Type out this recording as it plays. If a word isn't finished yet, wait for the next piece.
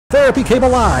Therapy Cable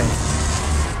Live.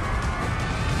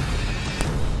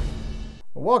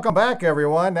 Welcome back,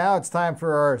 everyone. Now it's time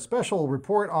for our special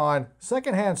report on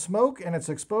secondhand smoke and its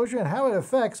exposure and how it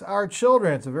affects our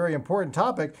children. It's a very important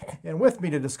topic. And with me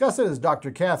to discuss it is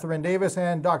Dr. Catherine Davis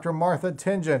and Dr. Martha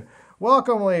Tingen.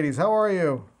 Welcome, ladies. How are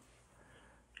you?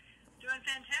 Doing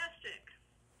fantastic.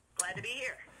 Glad to be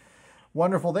here.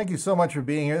 Wonderful. Thank you so much for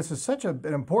being here. This is such an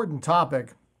important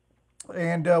topic.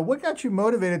 And what got you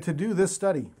motivated to do this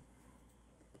study?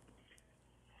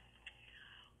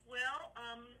 Well,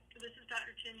 this is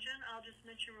Dr. Tingen. I'll just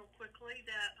mention real quickly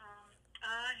that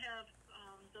I have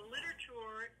the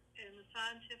literature in the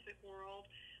scientific world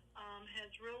has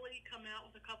really come out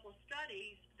with a couple of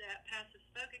studies that passive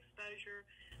smoke exposure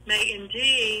may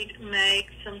indeed make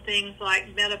some things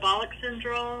like metabolic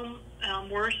syndrome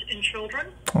worse in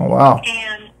children. Oh, wow.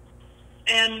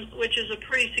 And which is a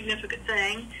pretty significant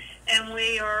thing. And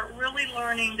we are really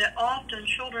learning that often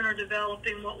children are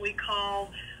developing what we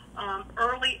call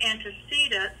early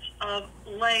antecedents of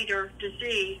later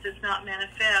disease that's not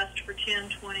manifest for 10,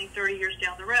 20, 30 years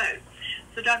down the road.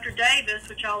 So Dr. Davis,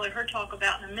 which I'll let her talk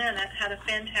about in a minute, had a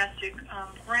fantastic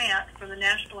grant from the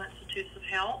National Institutes of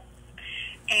Health.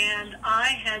 And I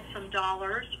had some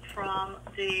dollars from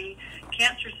the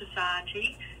Cancer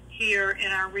Society here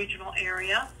in our regional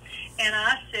area. And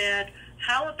I said,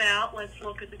 how about let's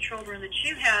look at the children that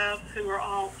you have who are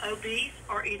all obese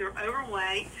or either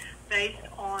overweight based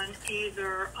on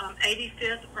either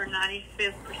 85th or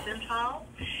 95th percentile.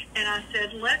 And I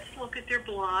said, let's look at their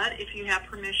blood, if you have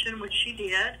permission, which she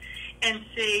did, and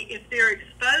see if they're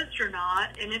exposed or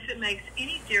not, and if it makes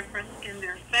any difference in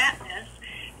their fatness.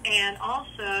 And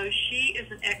also, she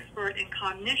is an expert in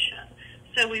cognition.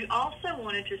 So we also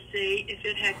wanted to see if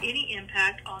it had any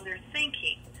impact on their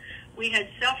thinking. We had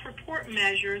self-report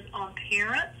measures on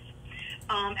parents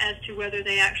as to whether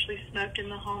they actually smoked in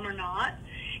the home or not.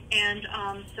 And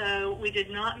so we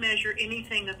did not measure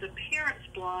anything of the parents'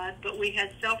 blood, but we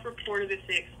had self-report of if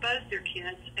they exposed their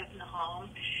kids in the home.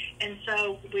 And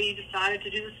so we decided to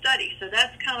do the study. So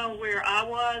that's kind of where I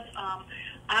was.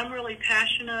 I'm really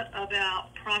passionate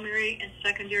about primary and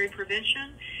secondary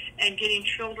prevention and getting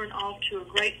children off to a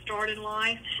great start in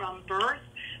life from birth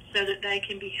so that they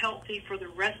can be healthy for the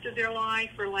rest of their life,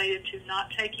 related to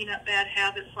not taking up bad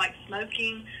habits like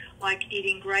smoking, like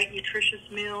eating great nutritious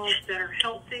meals that are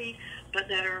healthy, but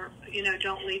that are,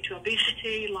 don't lead to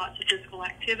obesity, lots of physical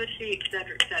activity, et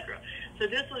cetera, et cetera. So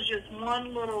this was just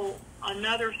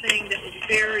another thing that was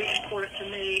very important to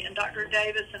me. And Dr.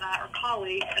 Davis and I are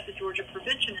colleagues at the Georgia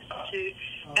Prevention Institute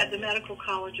at the Medical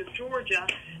College of Georgia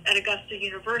at Augusta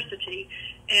University.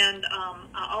 And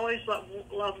I always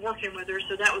love working with her,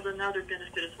 so that was another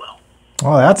benefit as well.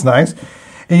 Oh, that's nice.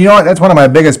 And you know what? That's one of my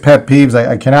biggest pet peeves.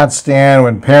 I cannot stand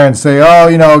when parents say,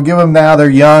 give them now, they're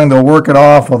young, they'll work it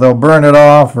off, or they'll burn it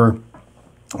off, or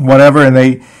whatever, and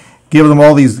they give them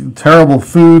all these terrible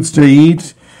foods to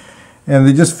eat, and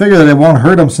they just figure that it won't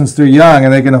hurt them since they're young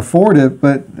and they can afford it,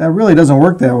 but that really doesn't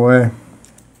work that way.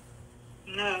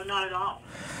 No, not at all.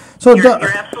 So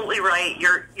you're absolutely right.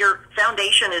 Your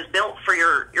foundation is built for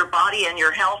your body and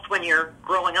your health when you're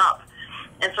growing up.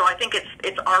 And so I think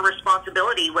it's our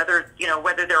responsibility, whether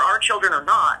there are children or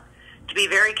not, to be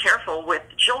very careful with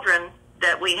the children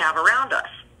that we have around us.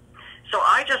 So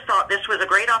I just thought this was a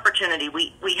great opportunity.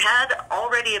 We had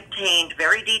already obtained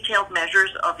very detailed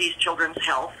measures of these children's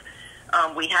health.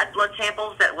 We had blood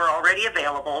samples that were already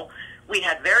available. We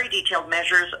had very detailed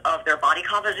measures of their body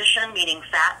composition, meaning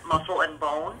fat, muscle, and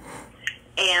bone,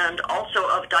 and also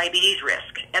of diabetes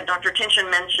risk. And Dr. Tingen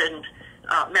mentioned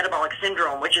metabolic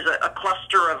syndrome, which is a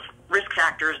cluster of risk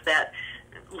factors that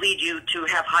lead you to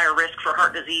have higher risk for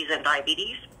heart disease and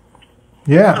diabetes.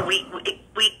 Yeah. So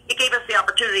it gave us the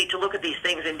opportunity to look at these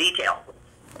things in detail.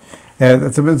 Yeah,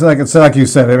 it's like you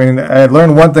said. I mean, I had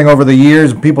learned one thing over the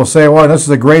years. People say, well, this is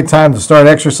a great time to start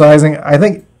exercising. I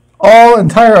think our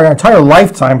entire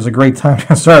lifetime is a great time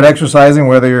to start exercising,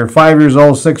 whether you're 5 years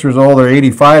old, 6 years old, or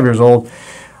 85 years old.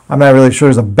 I'm not really sure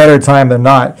there's a better time than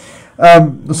not.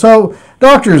 So,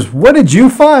 doctors, what did you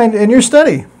find in your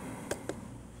study?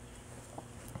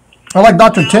 I'd like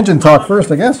Dr. Tingen talk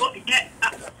first, I guess. Well, yeah,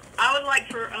 I would like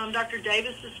for Dr.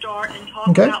 Davis to start and talk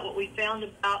about what we found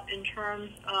about in terms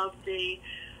of the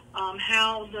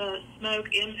how the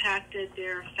smoke impacted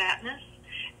their fatness.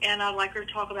 And I'd like her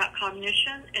to talk about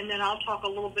cognition, and then I'll talk a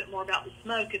little bit more about the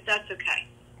smoke, if that's okay.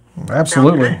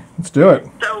 Absolutely. Let's do it.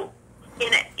 So,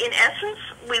 in essence,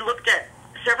 we looked at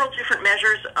several different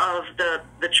measures of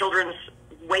the children's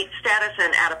weight status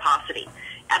and adiposity.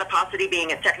 Adiposity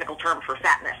being a technical term for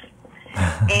fatness.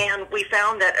 And we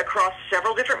found that across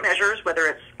several different measures, whether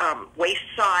it's waist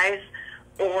size,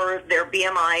 or their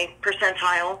BMI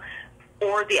percentile,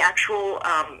 or the actual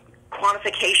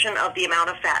quantification of the amount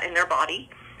of fat in their body,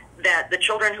 that the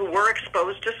children who were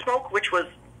exposed to smoke, which was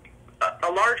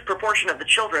a large proportion of the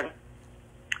children,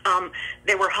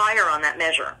 they were higher on that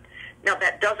measure. Now,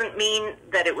 that doesn't mean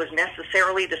that it was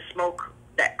necessarily the smoke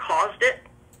that caused it,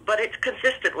 but it's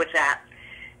consistent with that.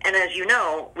 And as you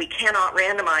know, we cannot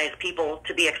randomize people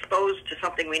to be exposed to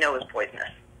something we know is poisonous.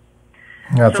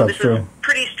 So this is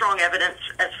pretty strong evidence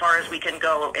as far as we can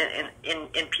go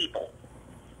in people.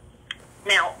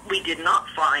 Now, we did not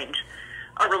find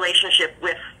a relationship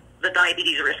with the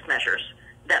diabetes risk measures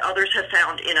that others have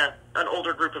found in an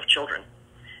older group of children.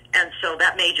 And so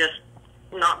that may just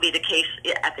not be the case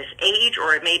at this age,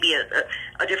 or it may be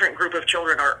a different group of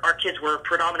children. Our kids were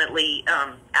predominantly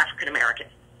African American.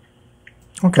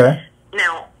 Okay.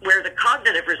 Now, where the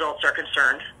cognitive results are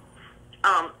concerned,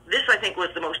 this I think was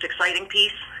the most exciting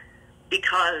piece,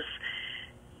 because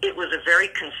it was a very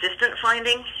consistent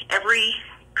finding. Every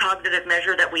cognitive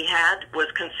measure that we had was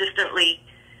consistently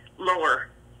lower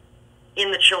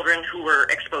in the children who were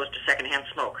exposed to secondhand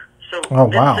smoke. So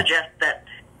this suggests that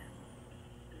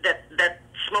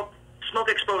smoke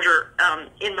exposure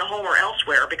in the home or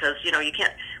elsewhere, because you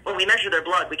can't, when we measure their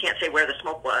blood, we can't say where the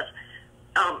smoke was,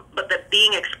 but that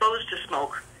being exposed to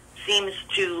smoke seems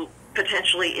to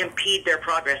potentially impede their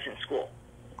progress in school.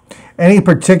 Any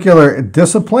particular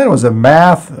discipline? Was it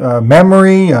math,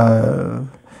 memory,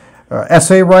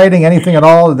 essay writing, anything at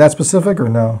all that specific, or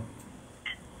no?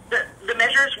 The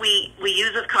measures we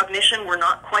use of cognition were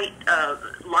not quite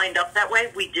lined up that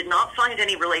way. We did not find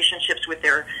any relationships with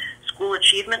their school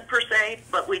achievement per se,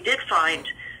 but we did find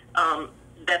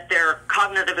that their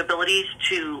cognitive abilities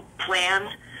to plan,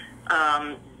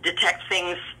 detect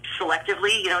things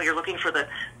selectively, you're looking for the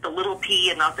little p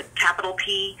and not the capital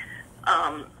P,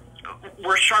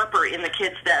 were sharper in the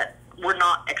kids that were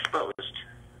not exposed.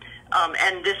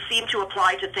 And this seemed to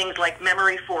apply to things like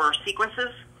memory for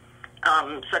sequences,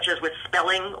 such as with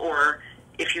spelling, or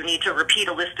if you need to repeat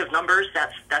a list of numbers,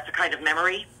 that's a kind of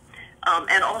memory.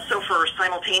 And also for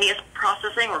simultaneous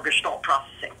processing or gestalt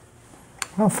processing.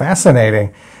 Oh,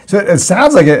 fascinating. So it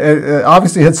sounds like it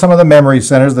obviously hit some of the memory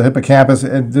centers, the hippocampus.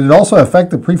 Did it also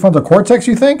affect the prefrontal cortex,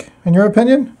 you think, in your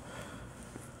opinion?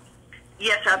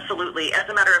 Yes, absolutely. As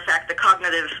a matter of fact, the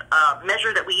cognitive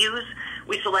measure that we use,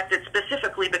 we selected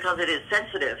specifically because it is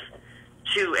sensitive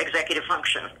to executive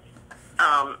function.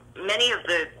 Many of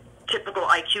the typical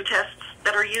IQ tests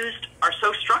that are used are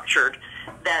so structured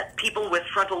that people with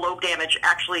frontal lobe damage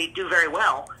actually do very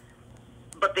well,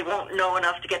 but they won't know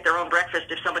enough to get their own breakfast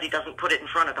if somebody doesn't put it in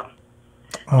front of them.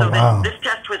 This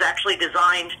test was actually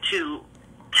designed to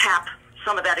tap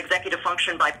some of that executive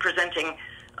function by presenting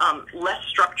less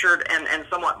structured and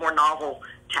somewhat more novel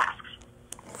tasks.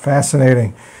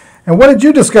 Fascinating. And what did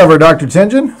you discover, Dr.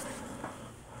 Tingen?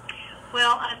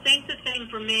 Well, I think the thing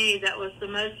for me that was the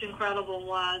most incredible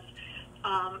was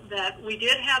that we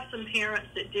did have some parents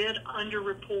that did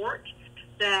underreport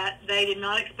that they did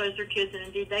not expose their kids, and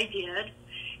indeed they did.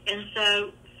 And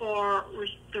so for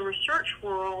the research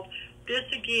world, this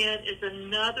again is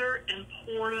another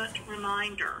important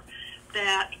reminder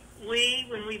that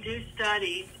when we do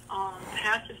studies on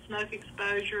passive smoke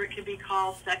exposure, it can be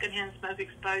called secondhand smoke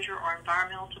exposure or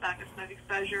environmental tobacco smoke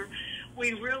exposure,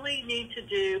 we really need to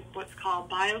do what's called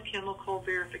biochemical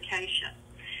verification,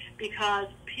 because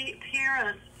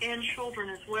parents and children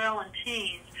as well, and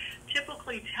teens,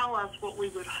 typically tell us what we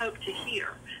would hope to hear,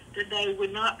 that they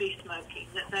would not be smoking,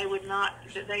 that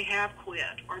they have quit,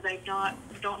 or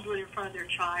don't do it in front of their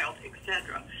child,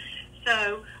 etc.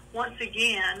 So once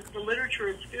again, the literature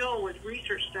is filled with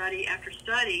research study after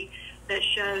study that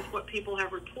shows what people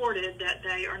have reported, that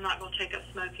they are not going to take up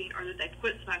smoking or that they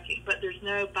quit smoking, but there's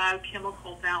no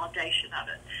biochemical validation of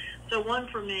it. So one,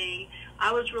 for me,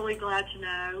 I was really glad to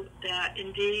know that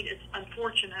indeed it's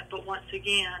unfortunate, but once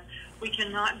again, we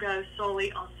cannot go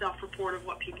solely on self-report of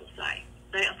what people say.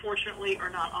 They unfortunately are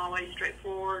not always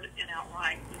straightforward and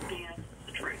outright being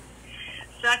the truth.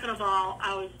 Second of all,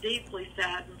 I was deeply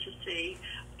saddened to see,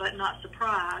 but not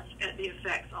surprised at the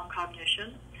effects on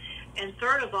cognition. And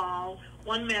third of all,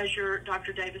 one measure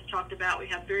Dr. Davis talked about, we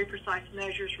have very precise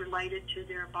measures related to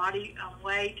their body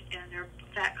weight and their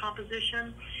fat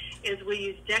composition, is we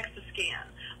use DEXA scan.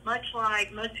 Much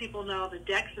like most people know the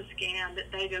DEXA scan,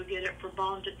 that they go get it for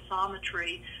bone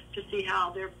densitometry to see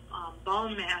how their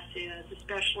bone mass is,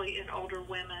 especially in older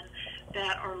women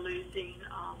that are losing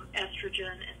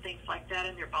estrogen and things like that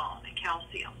in their bone, and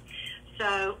calcium.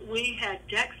 So we had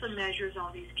DEXA measures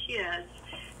on these kids,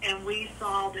 and we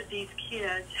saw that these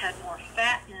kids had more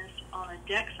fatness on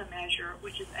a DEXA measure,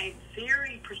 which is a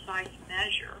very precise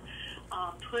measure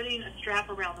putting a strap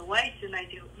around the waist and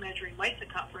measuring waist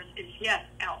circumference is, yes,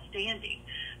 outstanding.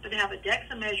 But to have a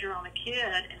DEXA measure on a kid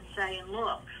and saying,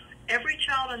 look, every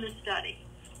child in this study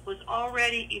was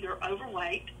already either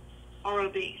overweight or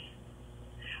obese.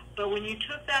 But when you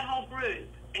took that whole group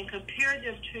and compared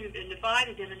them to and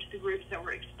divided them into the groups that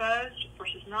were exposed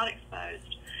versus not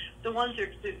exposed, the ones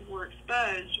that were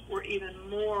exposed were even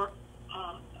more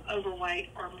overweight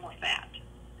or more fat.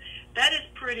 That is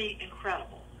pretty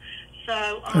incredible.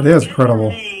 So it is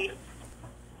incredible. It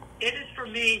is for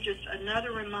me just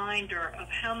another reminder of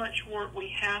how much work we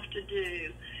have to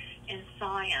do in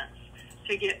science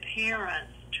to get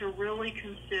parents to really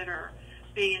consider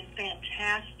being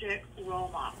fantastic role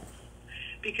models.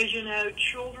 Because, you know,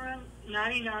 children,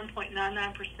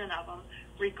 99.99% of them,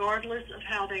 regardless of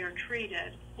how they are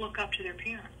treated, look up to their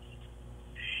parents.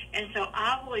 And so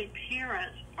I believe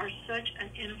parents are such an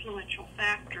influential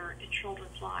factor in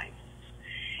children's lives.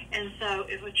 And so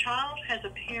if a child has a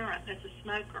parent that's a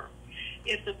smoker,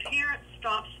 if the parent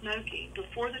stops smoking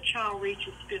before the child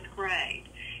reaches 5th grade,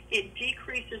 it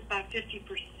decreases by 50%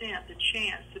 the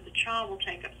chance that the child will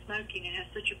take up smoking and has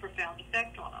such a profound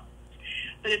effect on them.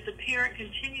 But if the parent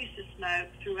continues to smoke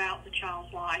throughout the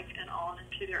child's life and on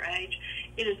into their age,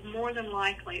 it is more than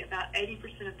likely about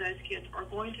 80% of those kids are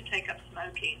going to take up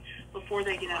smoking before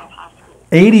they get out of high school.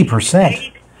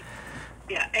 80%?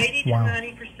 80 to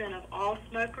 90% of all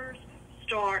smokers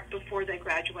start before they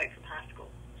graduate from high school.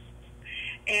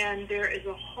 And there is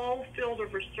a whole field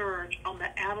of research on the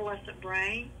adolescent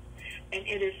brain, and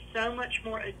it is so much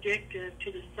more addictive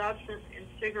to the substance in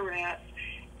cigarettes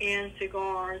and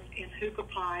cigars and hookah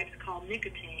pipes called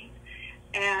nicotine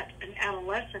at an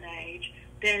adolescent age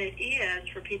than it is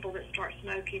for people that start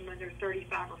smoking when they're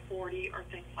 35 or 40 or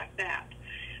things like that.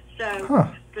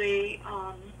 So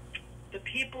the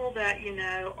people that, you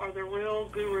know, are the real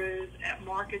gurus at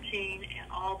marketing and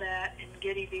all that and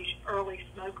getting these early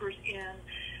smokers in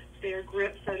their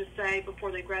grip, so to say,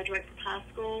 before they graduate from high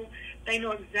school, they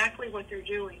know exactly what they're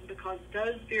doing because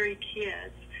those very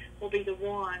kids will be the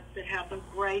ones that have the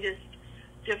greatest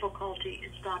difficulty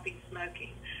in stopping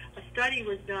smoking. A study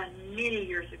was done many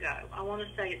years ago. I want to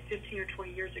say it's 15 or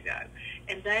 20 years ago.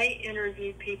 And they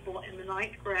interviewed people in the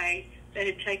 9th grade that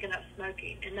had taken up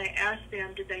smoking. And they asked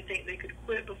them, did they think they could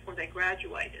quit before they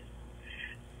graduated?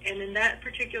 And in that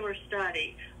particular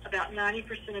study, about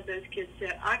 90% of those kids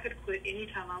said, I could quit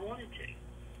anytime I wanted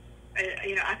to.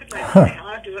 You know, I could say,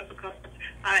 I'll do it because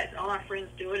all my friends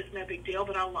do it. It's no big deal,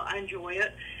 but I enjoy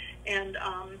it. And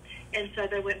so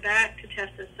they went back to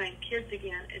test those same kids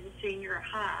again in senior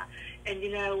high. And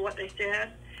you know what they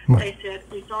said? They said,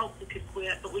 we thought we could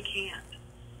quit, but we can't.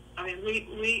 I mean,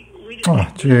 we just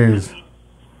can't jeez. I mean,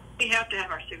 we have to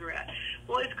have our cigarette.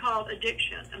 Well, it's called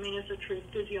addiction. I mean, it's a true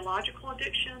physiological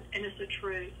addiction, and it's a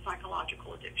true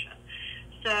psychological addiction.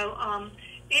 So,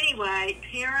 anyway,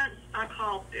 parents, I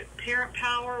call it parent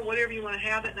power, whatever you want to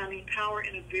have it, and I mean power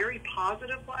in a very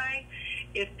positive way.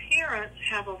 If parents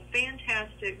have a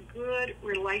fantastic, good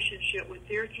relationship with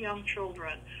their young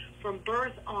children from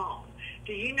birth on,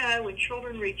 do you know when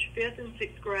children reach 5th and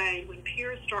 6th grade, when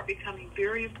peers start becoming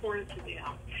very important to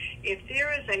them, if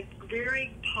there is a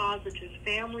very positive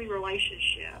family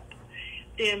relationship,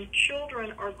 then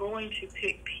children are going to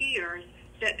pick peers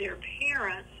that their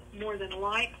parents more than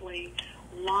likely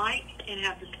like and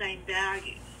have the same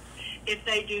values. If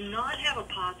they do not have a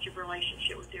positive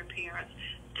relationship with their parents,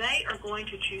 they are going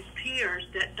to choose peers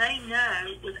that they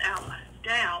know without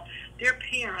doubt their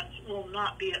parents will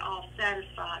not be at all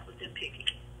satisfied with them picking.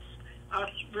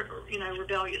 You know,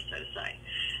 rebellious, so to say.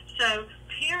 So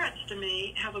parents, to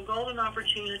me, have a golden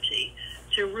opportunity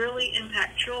to really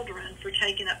impact children for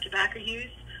taking up tobacco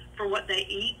use, for what they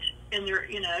eat, and their,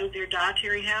 you know, their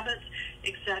dietary habits,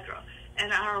 etc.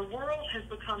 And our world has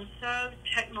become so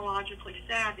technologically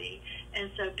savvy and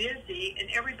so busy, and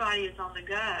everybody is on the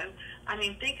go. I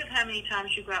mean, think of how many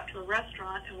times you go out to a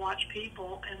restaurant and watch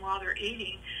people, and while they're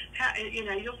eating, you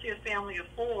know, you'll see a family of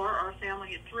 4 or a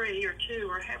family of 3 or 2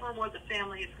 or however what the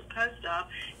family is composed of,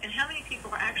 and how many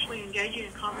people are actually engaging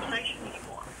in conversation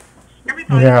anymore.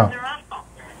 Everybody's on their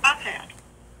iPad.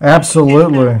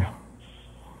 Absolutely. So,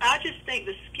 I just think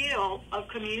the skill of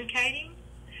communicating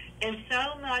and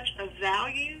so much of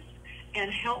values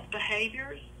and health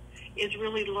behaviors is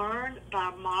really learned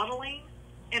by modeling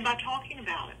and by talking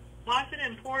about it. Why is it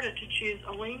important to choose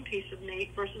a lean piece of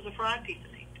meat versus a fried piece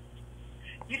of meat?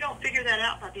 You don't figure that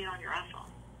out by being on your iPhone.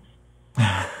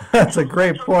 That's a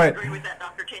great point. I agree with that,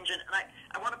 Dr. Tingen. And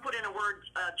I want to put in a word,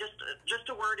 just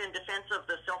a word in defense of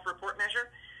the self-report measure.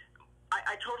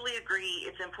 I totally agree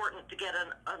it's important to get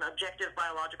an objective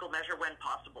biological measure when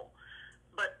possible.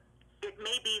 But it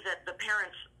may be that the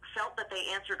parents felt that they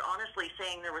answered honestly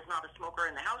saying there was not a smoker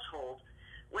in the household,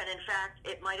 when in fact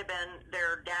it might have been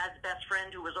their dad's best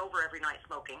friend who was over every night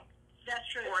smoking. That's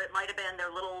true. Or it might have been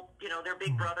their little, their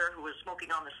big brother who was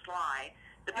smoking on the sly.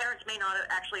 The parents may not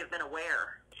actually have been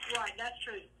aware. Right, that's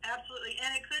true. Absolutely.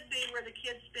 And it could be where the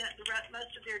kids spent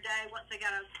most of their day once they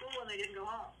got out of school and they didn't go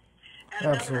home.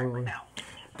 Absolutely.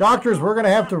 Doctors, we're going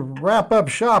to have to wrap up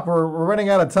shop. We're running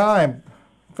out of time.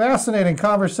 Fascinating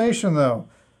conversation, though.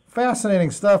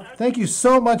 Fascinating stuff. Thank you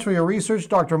so much for your research,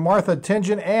 Dr. Martha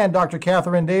Tingen and Dr.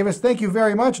 Catherine Davis. Thank you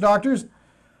very much, doctors.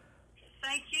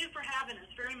 Thank you for having us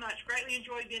very much. Greatly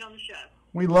enjoyed being on the show.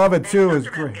 We love it, too. It's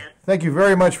great. Thank you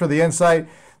very much for the insight.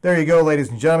 There you go, ladies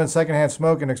and gentlemen. Secondhand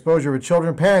smoke and exposure with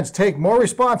children. Parents, take more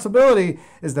responsibility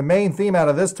is the main theme out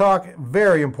of this talk.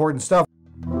 Very important stuff.